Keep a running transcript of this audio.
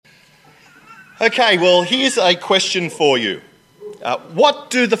Okay, well, here's a question for you.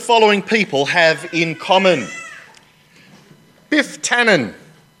 What do the following people have in common? Biff Tannen,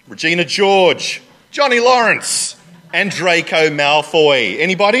 Regina George, Johnny Lawrence, and Draco Malfoy.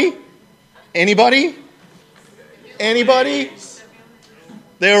 Anybody? Anybody? Anybody?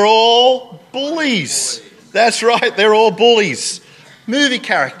 They're all bullies. That's right, they're all bullies. Movie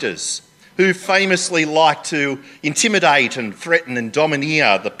characters who famously like to intimidate and threaten and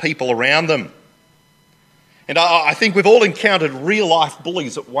domineer the people around them. And I think we've all encountered real-life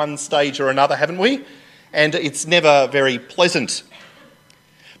bullies at one stage or another, haven't we? And it's never very pleasant.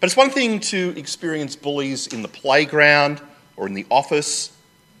 But it's one thing to experience bullies in the playground or in the office,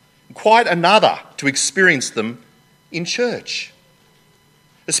 quite another to experience them in church,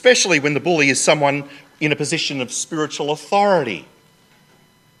 especially when the bully is someone in a position of spiritual authority.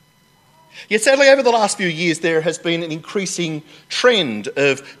 Yet sadly, over the last few years, there has been an increasing trend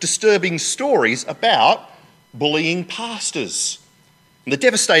of disturbing stories about bullying pastors and the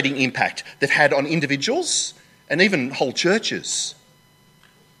devastating impact they've had on individuals and even whole churches.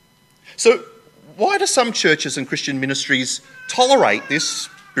 So why do some churches and Christian ministries tolerate this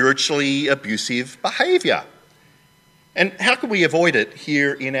spiritually abusive behaviour? And how can we avoid it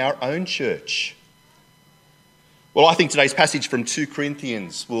here in our own church? Well, I think today's passage from 2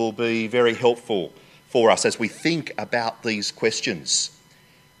 Corinthians will be very helpful for us as we think about these questions.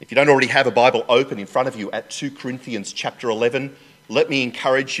 If you don't already have a Bible open in front of you at 2 Corinthians chapter 11, let me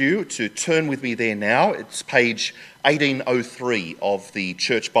encourage you to turn with me there now. It's page 1803 of the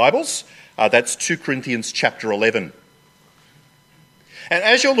church Bibles. That's 2 Corinthians chapter 11. And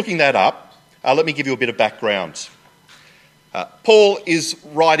as you're looking that up, let me give you a bit of background. Paul is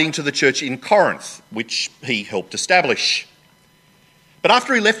writing to the church in Corinth, which he helped establish. But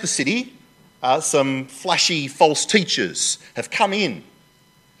after he left the city, some flashy false teachers have come in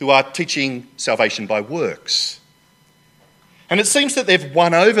who are teaching salvation by works. And it seems that they've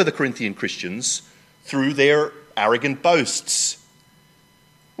won over the Corinthian Christians through their arrogant boasts.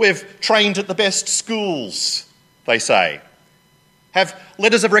 We've trained at the best schools, they say, have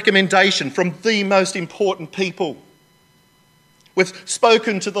letters of recommendation from the most important people. We've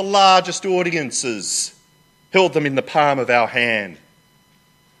spoken to the largest audiences, held them in the palm of our hand.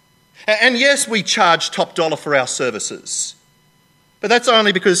 And yes, we charge top dollar for our services. But that's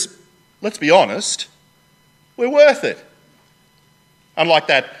only because, let's be honest, we're worth it. Unlike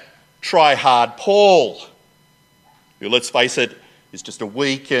that try-hard Paul, who, let's face it, is just a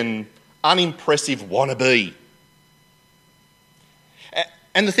weak and unimpressive wannabe.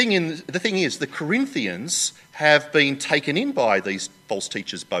 And the thing is, the Corinthians have been taken in by these false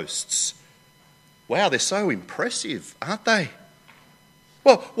teachers' boasts. Wow, they're so impressive, aren't they?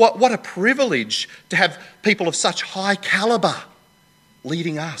 Well, what a privilege to have people of such high calibre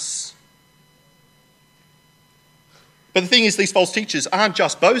leading us. But the thing is, these false teachers aren't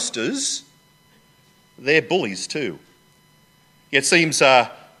just boasters, they're bullies too. It seems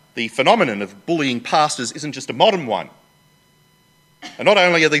the phenomenon of bullying pastors isn't just a modern one. And not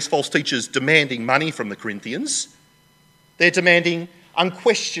only are these false teachers demanding money from the Corinthians, they're demanding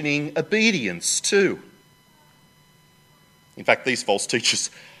unquestioning obedience too. In fact, these false teachers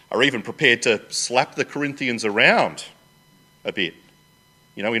are even prepared to slap the Corinthians around a bit,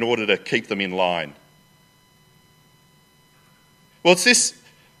 in order to keep them in line. Well, it's this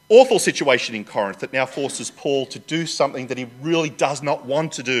awful situation in Corinth that now forces Paul to do something that he really does not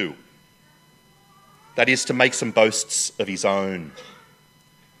want to do. That is, to make some boasts of his own.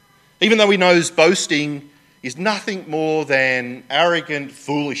 Even though he knows boasting is nothing more than arrogant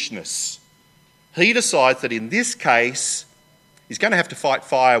foolishness, he decides that in this case, he's going to have to fight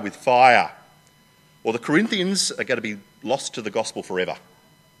fire with fire, or the Corinthians are going to be lost to the gospel forever.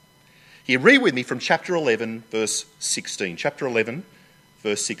 Here, read with me from chapter 11, verse 16. Chapter 11,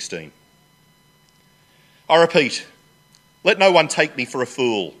 verse 16. I repeat, let no one take me for a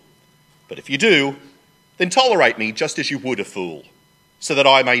fool, but if you do, then tolerate me just as you would a fool, so that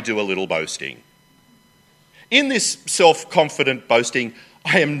I may do a little boasting. In this self-confident boasting,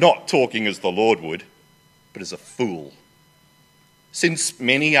 I am not talking as the Lord would, but as a fool. Since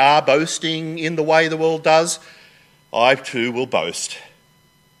many are boasting in the way the world does, I too will boast.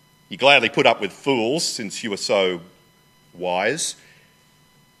 You gladly put up with fools since you are so wise.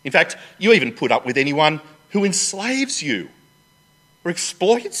 In fact, you even put up with anyone who enslaves you or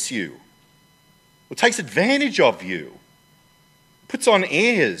exploits you or takes advantage of you, puts on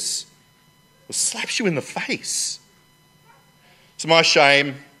airs or slaps you in the face. To my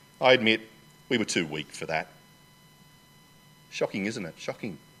shame, I admit we were too weak for that. Shocking, isn't it?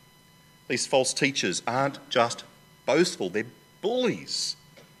 Shocking. These false teachers aren't just boastful, they're bullies.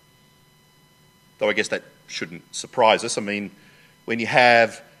 though I guess that shouldn't surprise us. I mean, when you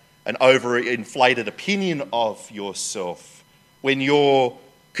have an overinflated opinion of yourself, when you're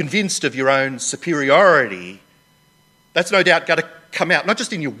convinced of your own superiority, that's no doubt going to come out, not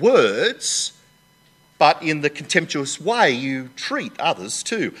just in your words, but in the contemptuous way you treat others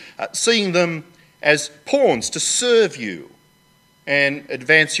too, seeing them as pawns to serve you and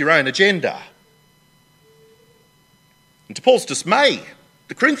advance your own agenda. And to Paul's dismay,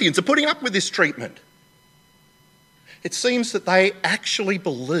 the Corinthians are putting up with this treatment. It seems that they actually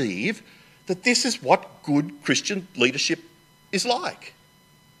believe that this is what good Christian leadership is like.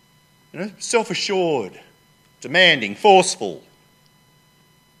 Self-assured, demanding, forceful.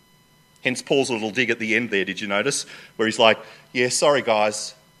 Hence Paul's little dig at the end there, did you notice? Where he's like, yeah, sorry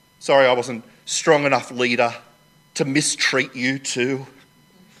guys. Sorry I wasn't strong enough leader to mistreat you too.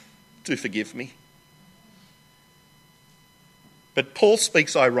 Do forgive me. But Paul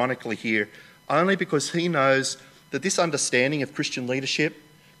speaks ironically here only because he knows that this understanding of Christian leadership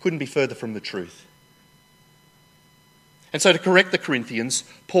couldn't be further from the truth. And so to correct the Corinthians,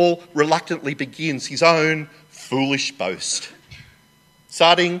 Paul reluctantly begins his own foolish boast,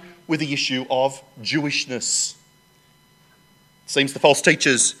 starting with the issue of Jewishness. It seems the false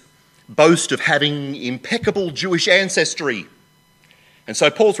teachers boast of having impeccable Jewish ancestry. And so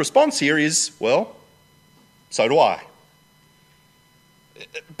Paul's response here is, well, so do I.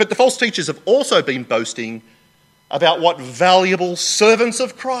 But the false teachers have also been boasting about what valuable servants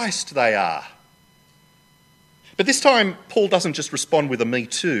of Christ they are. But this time, Paul doesn't just respond with a me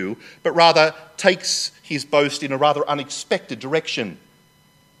too, but rather takes his boast in a rather unexpected direction.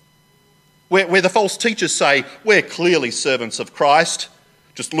 Where the false teachers say, we're clearly servants of Christ,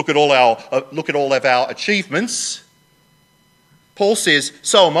 just look at all of our achievements. Paul says,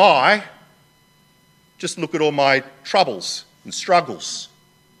 so am I, just look at all my troubles and struggles.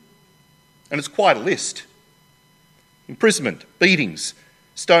 And it's quite a list. Imprisonment, beatings,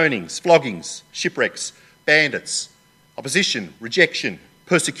 stonings, floggings, shipwrecks, bandits, opposition, rejection,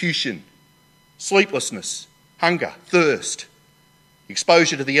 persecution, sleeplessness, hunger, thirst,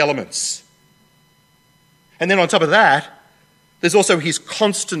 exposure to the elements. And then on top of that, there's also his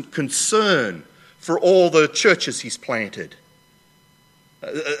constant concern for all the churches he's planted.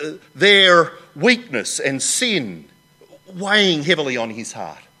 Their weakness and sin weighing heavily on his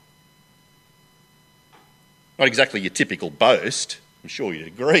heart. Not exactly your typical boast, I'm sure you'd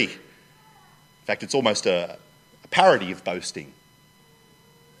agree. In fact, it's almost a parody of boasting.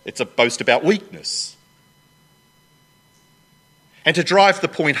 It's a boast about weakness. And to drive the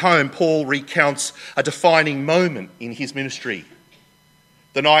point home, Paul recounts a defining moment in his ministry.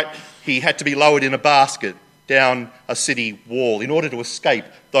 The night he had to be lowered in a basket down a city wall in order to escape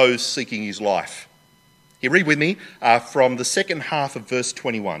those seeking his life. You read with me from the second half of verse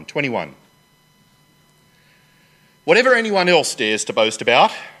 21. Whatever anyone else dares to boast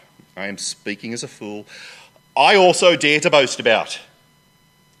about, I am speaking as a fool, I also dare to boast about.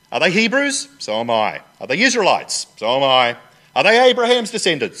 Are they Hebrews? So am I. Are they Israelites? So am I. Are they Abraham's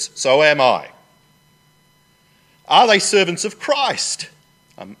descendants? So am I. Are they servants of Christ?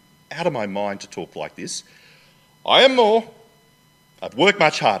 I'm out of my mind to talk like this. I am more. I've worked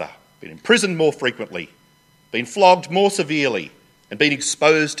much harder, been imprisoned more frequently, been flogged more severely, and been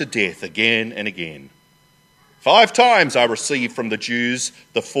exposed to death again and again. 5 times I received from the Jews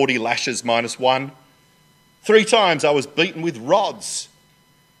the 40 lashes minus 1. 3 times I was beaten with rods.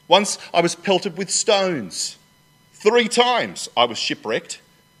 Once I was pelted with stones. 3 times I was shipwrecked.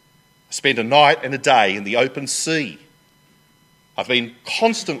 I spent a night and a day in the open sea. I've been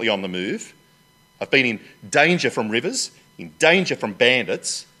constantly on the move. I've been in danger from rivers, in danger from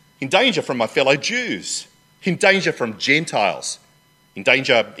bandits, in danger from my fellow Jews, in danger from Gentiles, in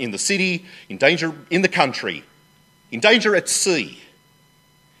danger in the city, in danger in the country, in danger at sea,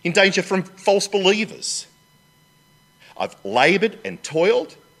 in danger from false believers. I've laboured and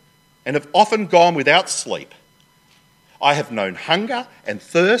toiled and have often gone without sleep. I have known hunger and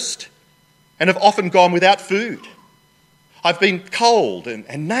thirst and have often gone without food. I've been cold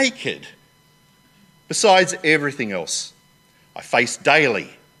and naked. Besides everything else, I face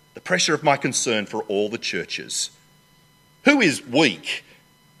daily the pressure of my concern for all the churches. Who is weak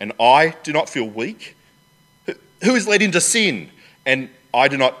and I do not feel weak? Who is led into sin and I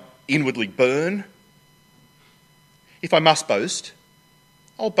do not inwardly burn? If I must boast,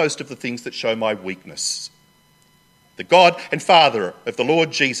 I'll boast of the things that show my weakness. The God and Father of the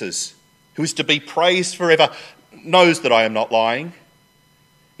Lord Jesus, who is to be praised forever, knows that I am not lying.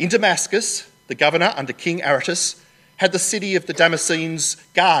 In Damascus, the governor under King Aretas had the city of the Damascenes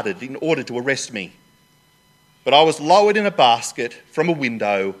guarded in order to arrest me. But I was lowered in a basket from a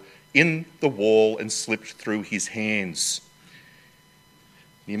window in the wall and slipped through his hands.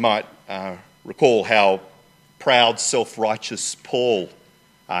 You might recall how proud, self-righteous Paul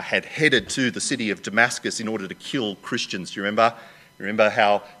had headed to the city of Damascus in order to kill Christians. Do you remember? You remember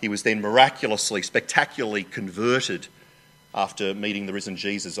how he was then miraculously, spectacularly converted after meeting the risen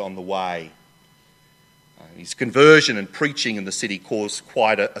Jesus on the way. His conversion and preaching in the city caused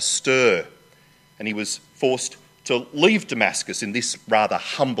quite a stir, and he was forced to leave Damascus in this rather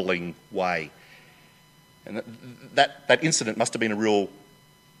humbling way. And that incident must have been a real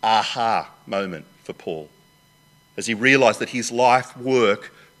aha moment for Paul, as he realised that his life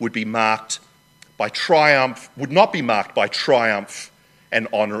work would be marked by triumph, would not be marked by triumph and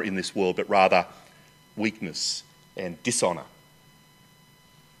honour in this world, but rather weakness and dishonour.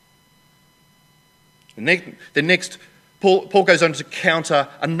 And then next, Paul goes on to counter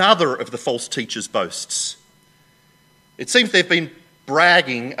another of the false teachers' boasts. It seems they've been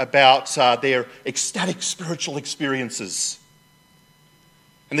bragging about their ecstatic spiritual experiences.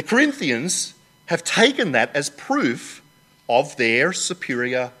 And the Corinthians have taken that as proof of their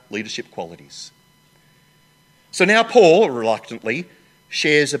superior leadership qualities. So now Paul, reluctantly,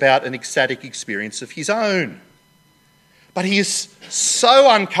 shares about an ecstatic experience of his own. But he is so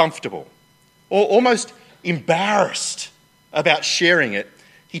uncomfortable, or almost embarrassed about sharing it,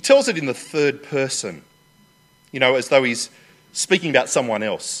 he tells it in the third person, as though he's speaking about someone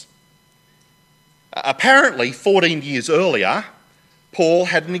else. Apparently, 14 years earlier, Paul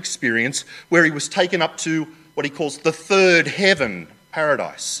had an experience where he was taken up to what he calls the third heaven,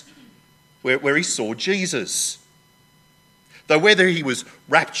 paradise, where he saw Jesus. Though whether he was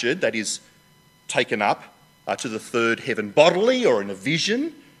raptured, that is, taken up to the third heaven bodily or in a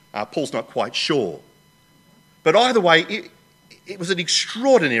vision, Paul's not quite sure. But either way, it was an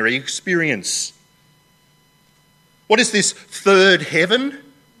extraordinary experience. What is this third heaven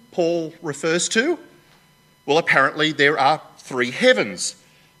Paul refers to? Well, apparently there are three heavens.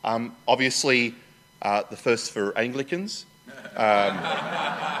 Obviously, the first for Anglicans,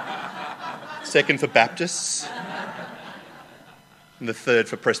 second for Baptists, and the third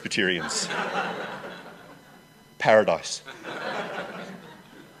for Presbyterians. Paradise.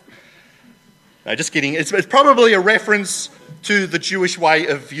 No, just kidding. It's probably a reference to the Jewish way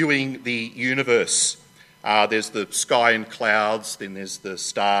of viewing the universe. There's the sky and clouds, then there's the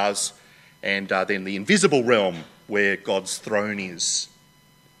stars, and then the invisible realm where God's throne is.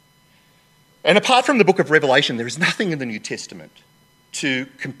 And apart from the book of Revelation, there is nothing in the New Testament to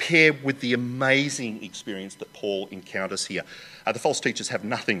compare with the amazing experience that Paul encounters here. The false teachers have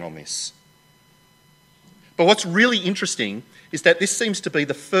nothing on this. But what's really interesting is that this seems to be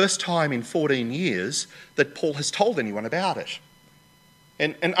the first time in 14 years that Paul has told anyone about it.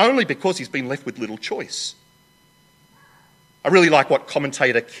 And only because he's been left with little choice. I really like what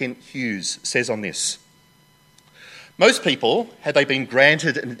commentator Kent Hughes says on this. Most people, had they been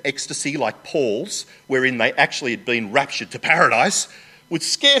granted an ecstasy like Paul's, wherein they actually had been raptured to paradise, would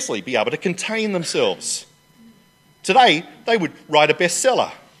scarcely be able to contain themselves. Today, they would write a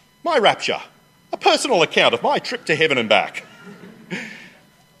bestseller, My Rapture, a personal account of my trip to heaven and back.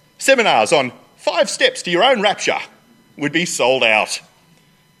 Seminars on 5 steps to your own rapture would be sold out.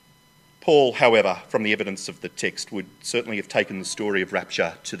 Paul, however, from the evidence of the text, would certainly have taken the story of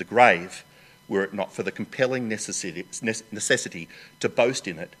rapture to the grave, were it not for the compelling necessity to boast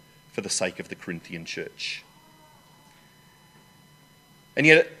in it for the sake of the Corinthian church. And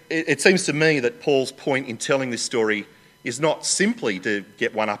yet it seems to me that Paul's point in telling this story is not simply to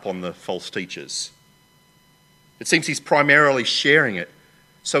get one up on the false teachers. It seems he's primarily sharing it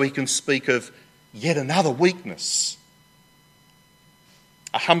so he can speak of yet another weakness,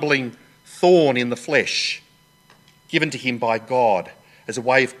 a humbling thorn in the flesh given to him by God as a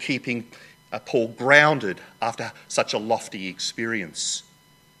way of keeping Paul grounded after such a lofty experience.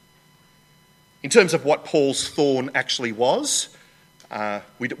 In terms of what Paul's thorn actually was,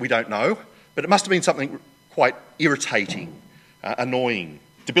 we don't know, but it must have been something quite irritating, annoying,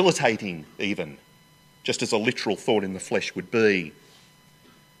 debilitating even, just as a literal thorn in the flesh would be.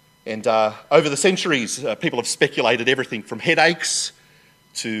 And over the centuries, people have speculated everything from headaches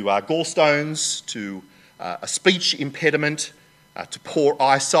to gallstones to a speech impediment to poor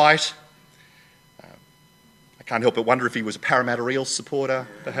eyesight. I can't help but wonder if he was a Parramatta Eels supporter,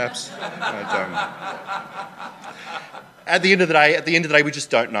 perhaps. At the end of the day, we just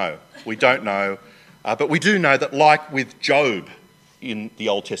don't know. We don't know. But we do know that, like with Job in the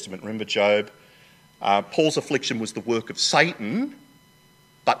Old Testament, remember Job? Paul's affliction was the work of Satan,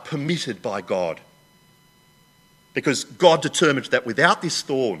 but permitted by God. Because God determined that without this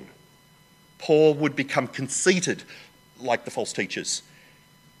thorn, Paul would become conceited like the false teachers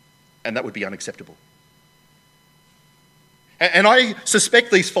and that would be unacceptable. And I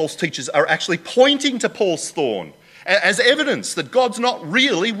suspect these false teachers are actually pointing to Paul's thorn as evidence that God's not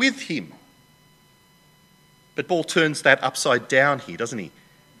really with him. But Paul turns that upside down here, doesn't he?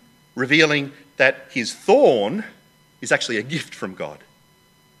 Revealing that his thorn is actually a gift from God.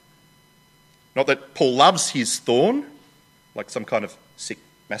 Not that Paul loves his thorn, like some kind of sick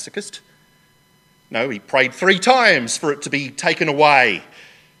masochist. No, he prayed 3 times for it to be taken away.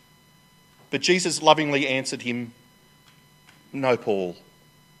 But Jesus lovingly answered him, "No, Paul,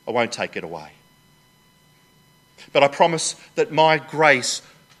 I won't take it away. But I promise that my grace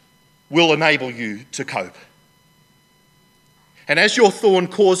will enable you to cope. And as your thorn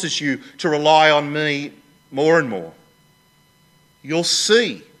causes you to rely on me more and more, you'll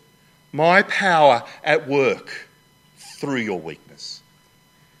see my power at work through your weakness."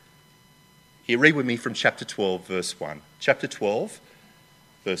 Here, read with me from chapter 12, verse 1. Chapter 12,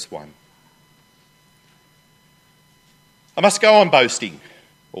 verse 1. "I must go on boasting,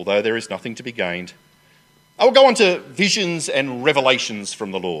 although there is nothing to be gained. I will go on to visions and revelations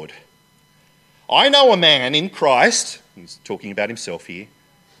from the Lord. I know a man in Christ," he's talking about himself here,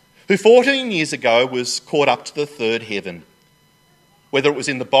 "who 14 years ago was caught up to the third heaven. Whether it was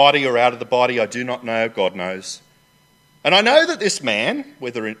in the body or out of the body, I do not know, God knows. And I know that this man,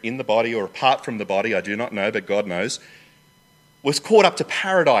 whether in the body or apart from the body, I do not know, but God knows, was caught up to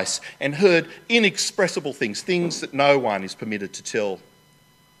paradise and heard inexpressible things, things that no one is permitted to tell.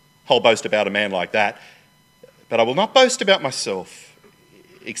 I'll boast about a man like that, but I will not boast about myself,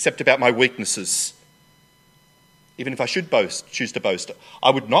 except about my weaknesses. Even if I should choose to boast,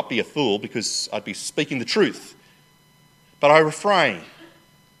 I would not be a fool because I'd be speaking the truth. But I refrain,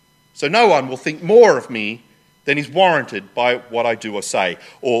 so no one will think more of me than is warranted by what I do or say,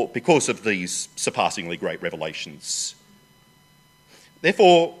 or because of these surpassingly great revelations.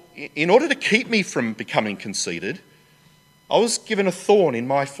 Therefore, in order to keep me from becoming conceited, I was given a thorn in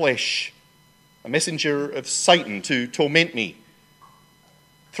my flesh, a messenger of Satan to torment me.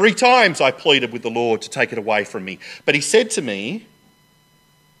 3 times I pleaded with the Lord to take it away from me, but he said to me,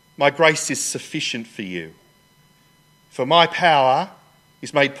 'My grace is sufficient for you, for my power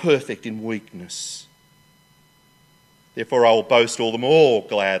is made perfect in weakness. Therefore I will boast all the more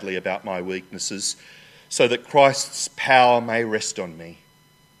gladly about my weaknesses, so that Christ's power may rest on me.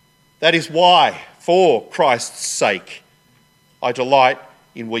 That is why, for Christ's sake, I delight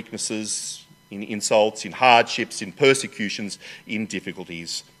in weaknesses, in insults, in hardships, in persecutions, in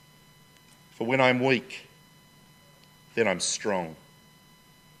difficulties. For when I'm weak, then I'm strong.'"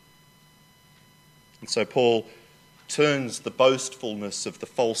 And so Paul turns the boastfulness of the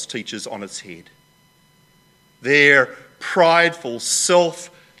false teachers on its head. Their prideful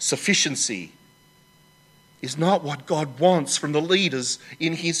self-sufficiency is not what God wants from the leaders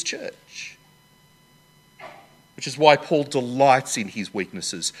in his church. Which is why Paul delights in his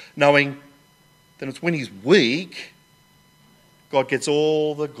weaknesses, knowing that it's when he's weak, God gets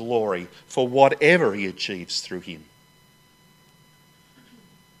all the glory for whatever he achieves through him.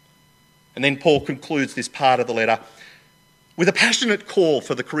 And then Paul concludes this part of the letter with a passionate call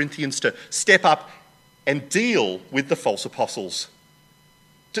for the Corinthians to step up and deal with the false apostles.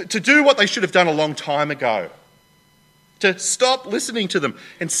 To do what they should have done a long time ago. To stop listening to them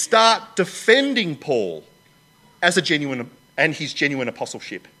and start defending Paul as his genuine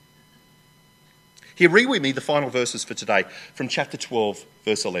apostleship. Here, read with me the final verses for today from chapter 12,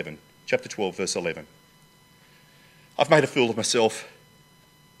 verse 11. Chapter 12, verse 11. "I've made a fool of myself,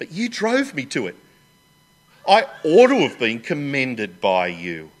 but you drove me to it. I ought to have been commended by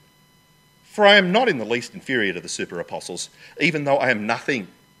you. For I am not in the least inferior to the super apostles, even though I am nothing.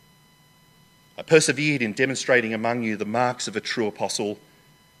 I persevered in demonstrating among you the marks of a true apostle,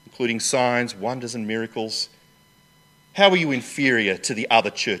 including signs, wonders, and miracles. How are you inferior to the other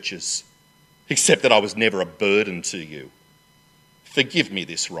churches, except that I was never a burden to you? Forgive me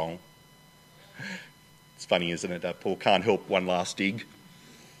this wrong." It's funny, isn't it? Paul can't help one last dig.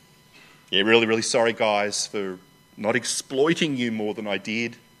 "Yeah, really, really sorry, guys, for not exploiting you more than I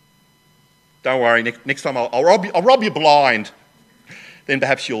did. Don't worry, next time I'll rob you blind. Then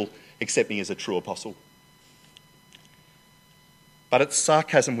perhaps you'll accept me as a true apostle." But it's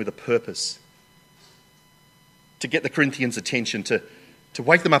sarcasm with a purpose. To get the Corinthians' attention, to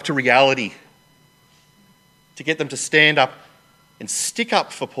wake them up to reality, to get them to stand up and stick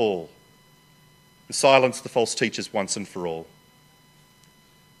up for Paul and silence the false teachers once and for all.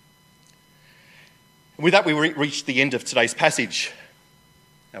 And with that, we reached the end of today's passage.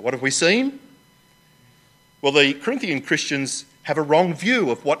 Now, what have we seen? Well, the Corinthian Christians have a wrong view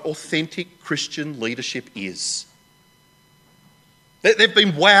of what authentic Christian leadership is. They've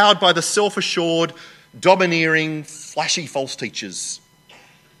been wowed by the self-assured, domineering, flashy false teachers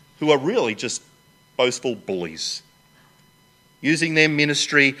who are really just boastful bullies, using their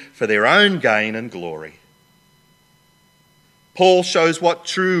ministry for their own gain and glory. Paul shows what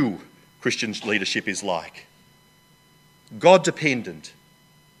true Christian leadership is like. God-dependent,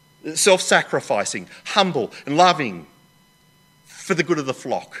 self-sacrificing, humble and loving for the good of the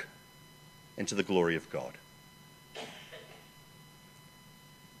flock and to the glory of God.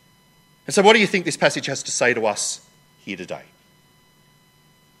 And so what do you think this passage has to say to us here today?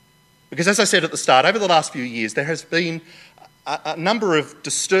 Because as I said at the start, over the last few years, there has been a number of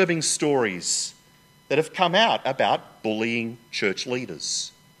disturbing stories that have come out about bullying church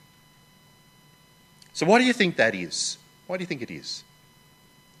leaders. So why do you think that is? Why do you think it is?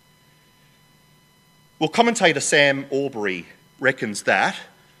 Well, commentator Sam Albury reckons that,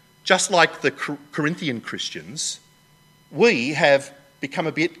 just like the Corinthian Christians, we have become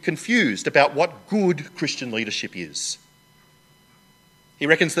a bit confused about what good Christian leadership is. He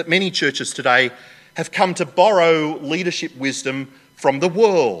reckons that many churches today have come to borrow leadership wisdom from the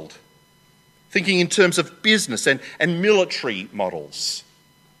world, thinking in terms of business and military models.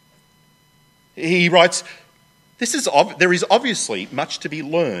 He writes, there is obviously much to be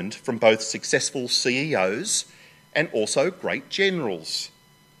learned from both successful CEOs and also great generals.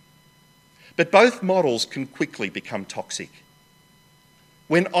 But both models can quickly become toxic.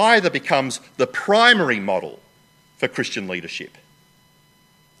 When either becomes the primary model for Christian leadership,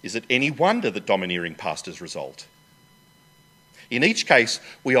 is it any wonder that domineering pastors result? In each case,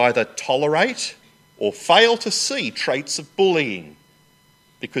 we either tolerate or fail to see traits of bullying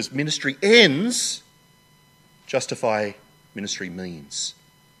because ministry ends justify ministry means.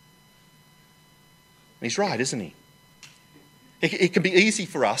 And he's right, isn't he? It can be easy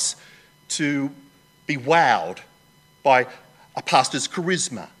for us to be wowed by a pastor's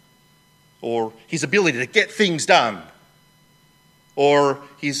charisma or his ability to get things done or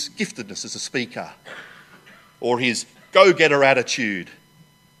his giftedness as a speaker or his go-getter attitude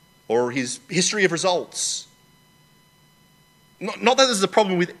or his history of results. Not that there's a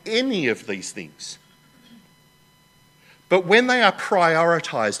problem with any of these things. But when they are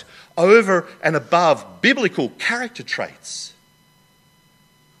prioritised over and above biblical character traits,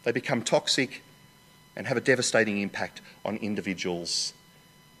 they become toxic and have a devastating impact on individuals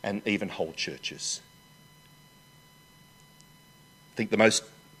and even whole churches. I think the most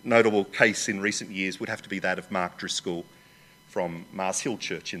notable case in recent years would have to be that of Mark Driscoll from Mars Hill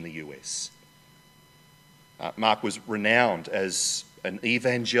Church in the US. Mark was renowned as an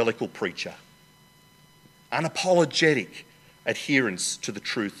evangelical preacher, unapologetic adherence to the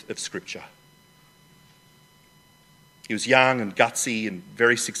truth of Scripture. He was young and gutsy and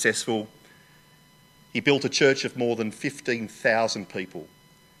very successful. He built a church of more than 15,000 people,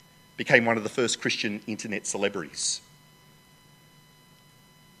 became one of the first Christian internet celebrities.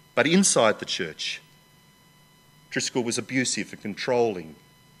 But inside the church, Driscoll was abusive and controlling.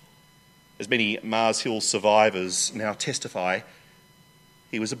 As many Mars Hill survivors now testify,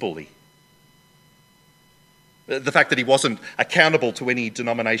 he was a bully. The fact that he wasn't accountable to any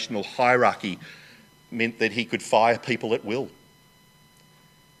denominational hierarchy meant that he could fire people at will.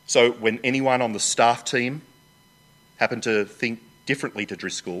 So when anyone on the staff team happened to think differently to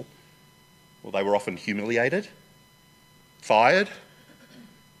Driscoll, well, they were often humiliated, fired,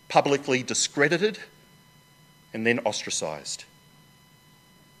 publicly discredited, and then ostracised.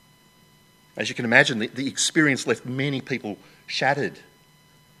 As you can imagine, the experience left many people shattered.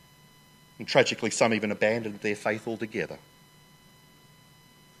 And tragically, some even abandoned their faith altogether.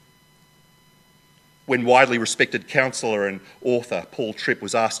 When widely respected counsellor and author Paul Tripp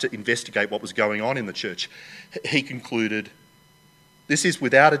was asked to investigate what was going on in the church, he concluded, "This is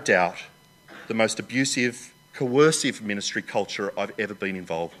without a doubt the most abusive, coercive ministry culture I've ever been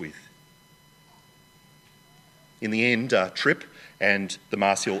involved with." In the end, Tripp and the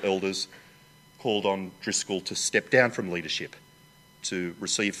Mars Hill elders called on Driscoll to step down from leadership to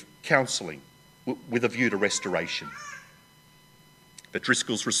receive counselling with a view to restoration. But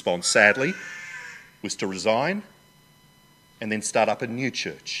Driscoll's response, sadly, was to resign and then start up a new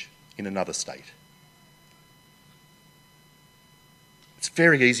church in another state. It's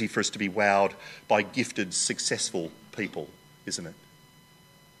very easy for us to be wowed by gifted, successful people, isn't it?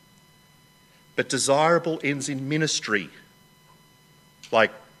 But desirable ends in ministry,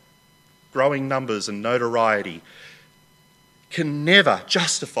 like growing numbers and notoriety, can never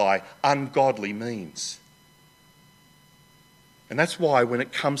justify ungodly means. And that's why when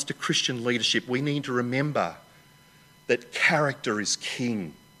it comes to Christian leadership, we need to remember that character is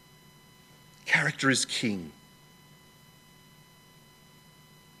king. Character is king.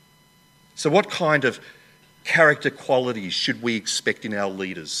 So what kind of character qualities should we expect in our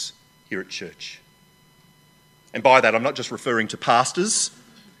leaders here at church? And by that, I'm not just referring to pastors,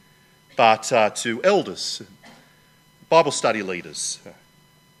 but to elders, Bible study leaders,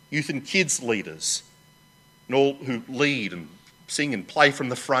 youth and kids leaders, and all who lead and sing and play from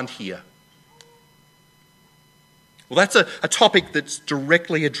the front here. Well, that's a topic that's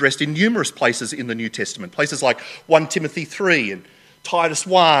directly addressed in numerous places in the New Testament, places like 1 Timothy 3 and Titus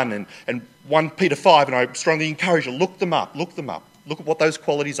 1 and 1 Peter 5, and I strongly encourage you, look them up. Look at what those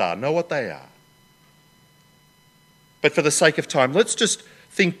qualities are, know what they are. But for the sake of time, let's just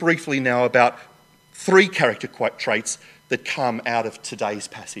think briefly now about 3 character traits that come out of today's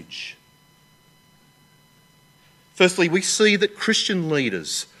passage. Firstly, we see that Christian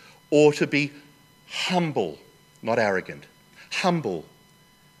leaders ought to be humble, not arrogant. Humble,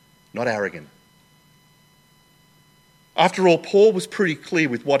 not arrogant. After all, Paul was pretty clear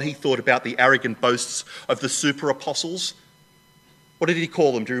with what he thought about the arrogant boasts of the super apostles. What did he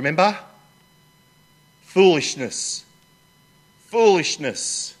call them? Do you remember? Foolishness.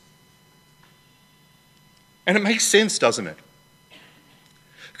 Foolishness. And it makes sense, doesn't it?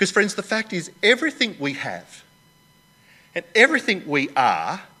 Because, friends, the fact is, everything we have and everything we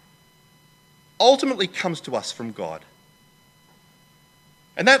are ultimately comes to us from God.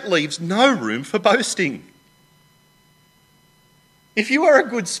 And that leaves no room for boasting. If you are a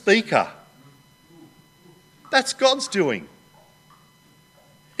good speaker, that's God's doing.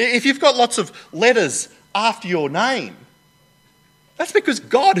 If you've got lots of letters after your name, that's because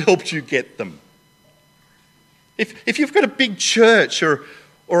God helped you get them. If you've got a big church or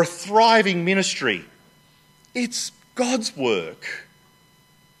a thriving ministry, it's God's work.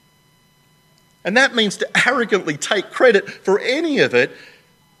 And that means to arrogantly take credit for any of it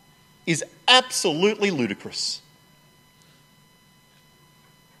is absolutely ludicrous.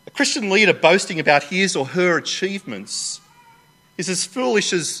 A Christian leader boasting about his or her achievements is as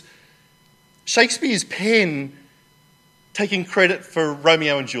foolish as Shakespeare's pen taking credit for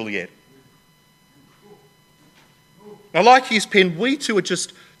Romeo and Juliet. Now, like his pen, we too are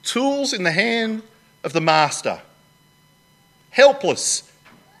just tools in the hand of the master, helpless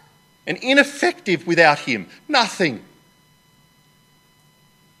and ineffective without him. Nothing.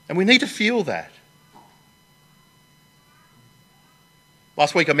 And we need to feel that.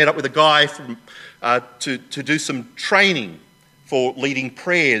 Last week I met up with a guy to do some training for leading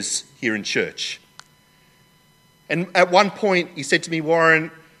prayers here in church. And at one point he said to me, Warren,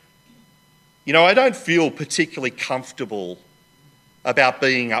 you know, I don't feel particularly comfortable about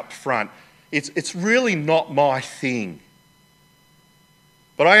being up front. It's really not my thing.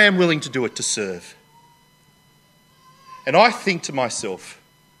 But I am willing to do it to serve. And I think to myself,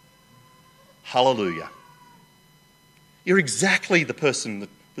 hallelujah. You're exactly the person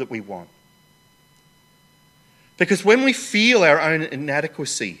that we want. Because when we feel our own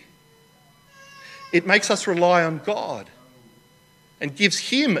inadequacy, it makes us rely on God and gives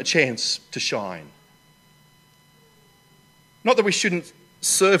him a chance to shine. Not that we shouldn't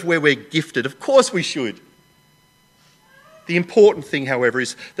serve where we're gifted. Of course we should. The important thing, however,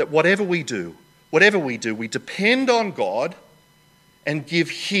 is that whatever we do, we depend on God and give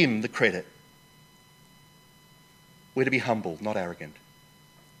him the credit. We're to be humble, not arrogant.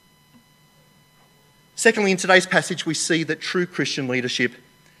 Secondly, in today's passage, we see that true Christian leadership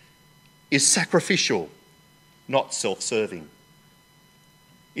is sacrificial, not self-serving.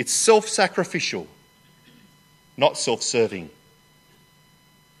 It's self-sacrificial, not self-serving.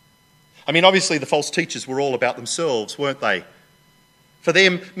 I mean, obviously the false teachers were all about themselves, weren't they? For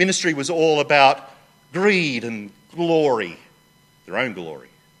them, ministry was all about greed and glory, their own glory.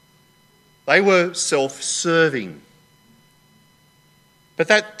 They were self-serving. But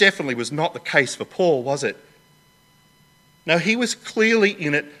that definitely was not the case for Paul, was it? No, he was clearly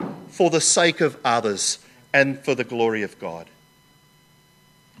in it for the sake of others and for the glory of God.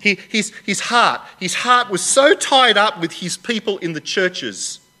 His heart was so tied up with his people in the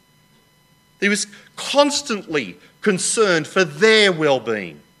churches. He was constantly concerned for their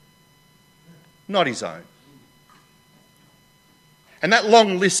well-being, not his own. And that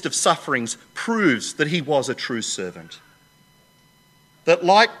long list of sufferings proves that he was a true servant. That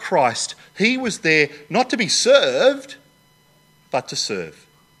like Christ, he was there not to be served, but to serve.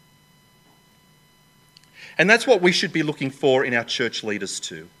 And that's what we should be looking for in our church leaders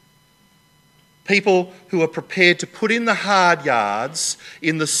too. People who are prepared to put in the hard yards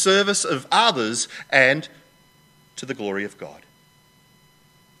in the service of others and to the glory of God.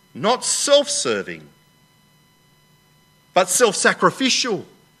 Not self-serving, but self-sacrificial.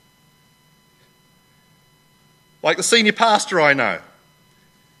 Like the senior pastor I know,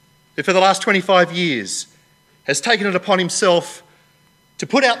 who for the last 25 years has taken it upon himself to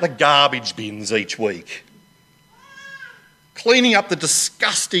put out the garbage bins each week, cleaning up the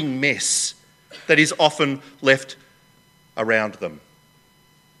disgusting mess that is often left around them.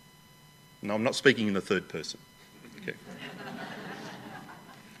 No, I'm not speaking in the third person. Okay.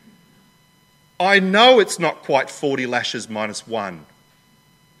 I know it's not quite 40 lashes minus one,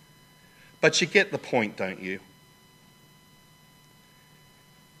 but you get the point, don't you?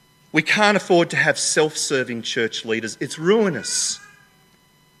 We can't afford to have self-serving church leaders. It's ruinous,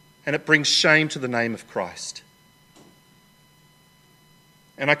 and it brings shame to the name of Christ.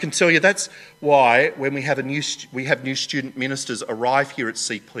 And I can tell you that's why when we have new student ministers arrive here at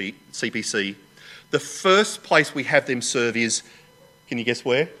CPC, the first place we have them serve is, can you guess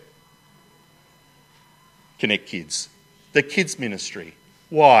where? Connect Kids, the kids ministry.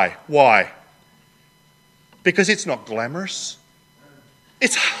 Why? Why? Because it's not glamorous.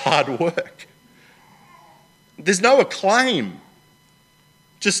 It's hard work. There's no acclaim.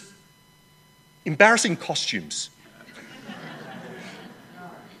 Just embarrassing costumes.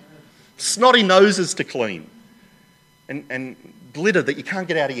 Snotty noses to clean. And glitter that you can't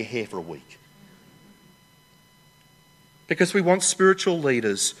get out of your hair for a week. Because we want spiritual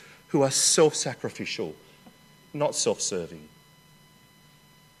leaders who are self-sacrificial, not self-serving.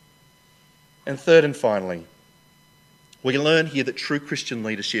 And third and finally, we learn here that true Christian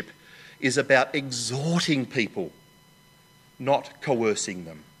leadership is about exhorting people, not coercing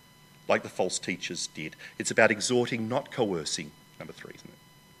them, like the false teachers did. It's about exhorting, not coercing. Number 3, isn't it?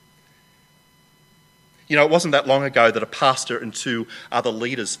 You know, it wasn't that long ago that a pastor and 2 other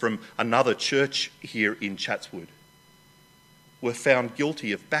leaders from another church here in Chatswood were found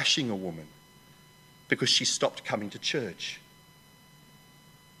guilty of bashing a woman because she stopped coming to church.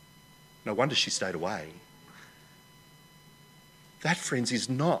 No wonder she stayed away. That, friends, is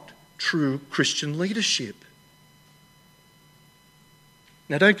not true Christian leadership.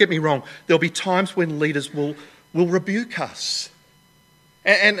 Now, don't get me wrong. There'll be times when leaders will rebuke us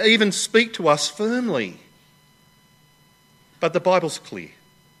and even speak to us firmly. But the Bible's clear.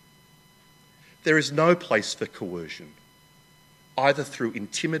 There is no place for coercion, either through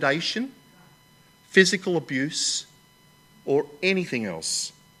intimidation, physical abuse, or anything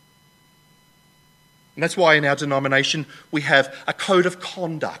else. And that's why in our denomination we have a code of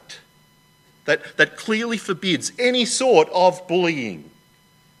conduct that clearly forbids any sort of bullying.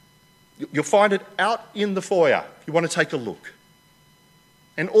 You'll find it out in the foyer if you want to take a look.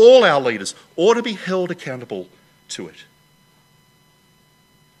 And all our leaders ought to be held accountable to it.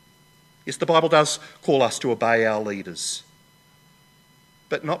 Yes, the Bible does call us to obey our leaders,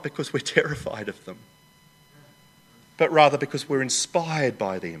 but not because we're terrified of them, but rather because we're inspired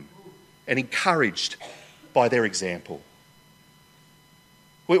by them and encouraged by their example.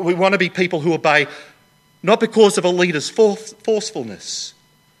 We want to be people who obey not because of a leader's forcefulness,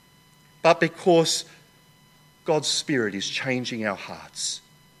 but because God's Spirit is changing our hearts.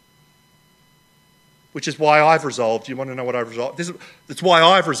 Which is why I've resolved, you want to know what I've resolved? That's why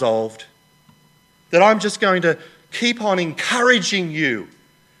I've resolved that I'm just going to keep on encouraging you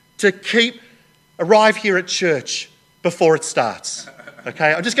to arrive here at church before it starts.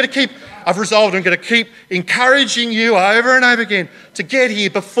 Okay, I've resolved I'm going to keep encouraging you over and over again to get here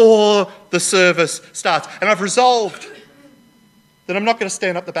before the service starts. And I've resolved that I'm not going to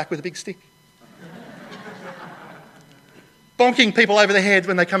stand up the back with a big stick, bonking people over the head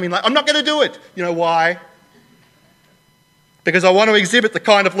when they come in late. I'm not going to do it. You know why? Because I want to exhibit the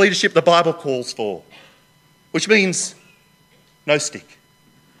kind of leadership the Bible calls for, which means no stick.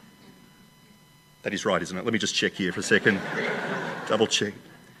 That is right, isn't it? Let me just check here for a second. Double check.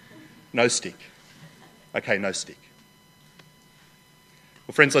 No stick. Okay, no stick.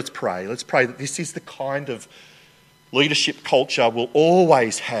 Well, friends, let's pray. Let's pray that this is the kind of leadership culture we'll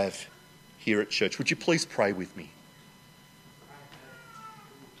always have here at church. Would you please pray with me?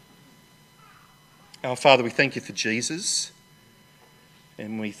 Our Father, we thank you for Jesus,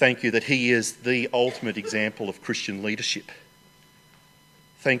 and we thank you that he is the ultimate example of Christian leadership.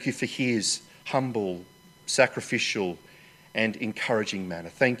 Thank you for his humble, sacrificial, and encouraging manner.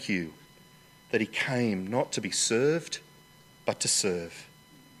 Thank you that he came not to be served, but to serve.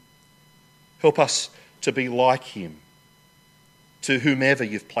 Help us to be like him, to whomever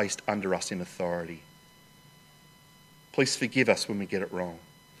you've placed under us in authority. Please forgive us when we get it wrong.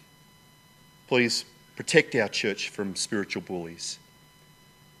 Please protect our church from spiritual bullies.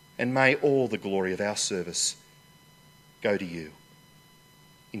 And may all the glory of our service go to you.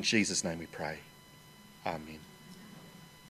 In Jesus' name we pray. Amen.